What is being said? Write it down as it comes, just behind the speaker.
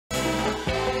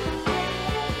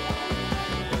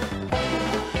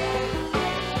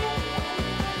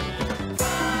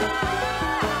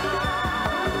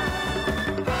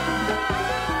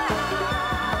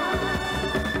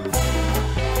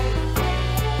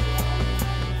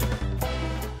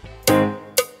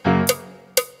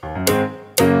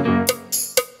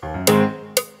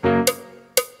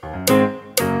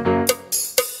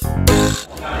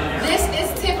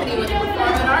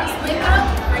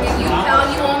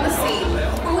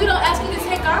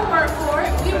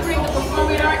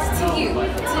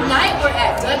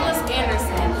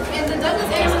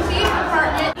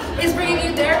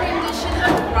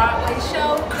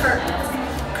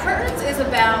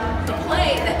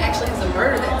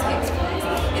murder that takes place.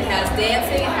 It has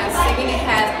dancing, it has singing, it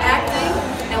has acting,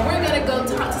 and we're going to go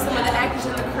talk to some of the actors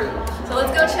in the crew. So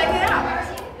let's go check it out.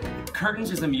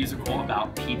 Curtains is a musical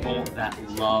about people that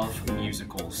love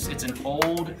musicals. It's an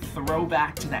old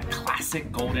throwback to that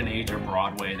classic golden age of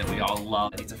Broadway that we all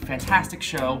love. It's a fantastic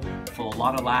show, full of a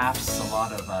lot of laughs, a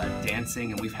lot of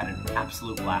dancing, and we've had an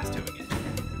absolute blast doing it.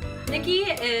 Nikki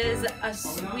is a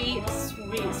sweet,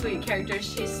 sweet, sweet character.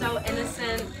 She's so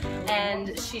innocent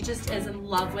and she just is in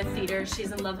love with theater.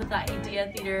 She's in love with the idea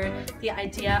of theater, the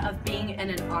idea of being in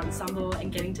an ensemble and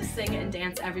getting to sing and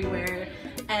dance everywhere.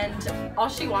 And all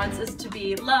she wants is to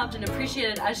be loved and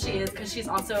appreciated as she is, because she's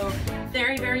also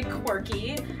very, very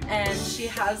quirky and she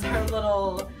has her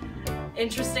little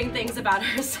interesting things about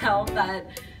herself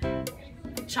that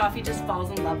Chaffee just falls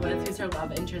in love with, who's her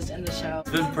love interest in the show.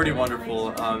 It's been pretty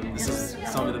wonderful. This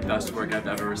is some of the best work I've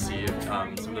ever received,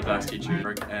 some of the best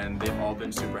teachers, and they've all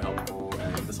been super helpful,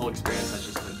 and this whole experience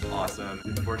has just been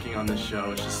awesome. Working on this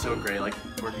show is just so great, like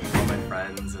working with all my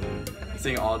friends and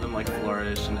seeing all of them like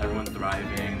flourish and everyone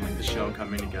thriving, like the show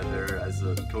coming together as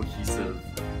a cohesive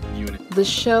unit. The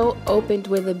show opened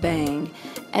with a bang,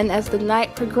 and as the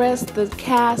night progressed, the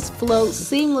cast flowed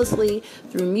seamlessly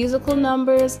through musical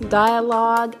numbers,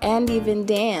 dialogue, and even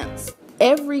dance.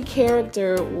 Every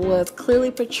character was clearly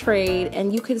portrayed,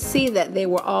 and you could see that they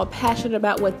were all passionate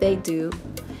about what they do,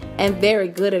 and very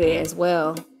good at it as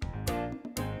well.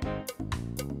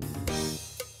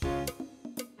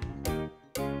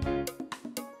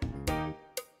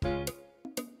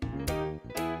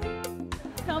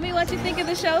 Tell me what you think of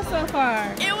the show so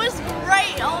far. It was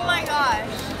great, oh my gosh.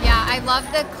 Yeah, I love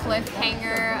the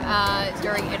cliffhanger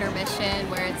during intermission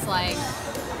where it's like,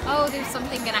 oh, there's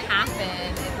something gonna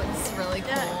happen. It looks really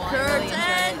cool. I really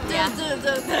enjoyed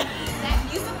it. Yeah. That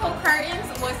musical Curtains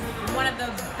was one of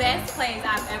the best plays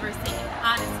I've ever seen,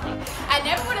 honestly. I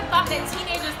never would have thought that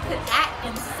teenagers could act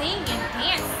and sing and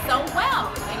dance so well.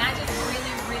 And I just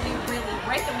really, really, really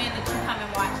recommend that you come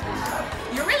and watch this show.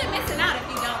 You're really missing out if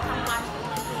you don't come watch it.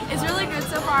 It's really good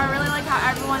so far. I really like how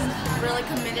everyone's really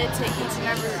committed to each and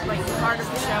every part of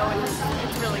the show, and it's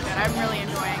really good. I'm really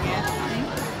enjoying it.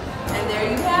 And there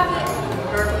you have it.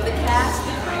 You heard from the cast,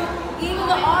 even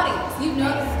the audience. You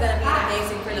know this is going to be an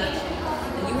amazing production.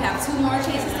 And you have 2 more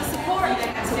chances to support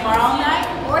tomorrow night.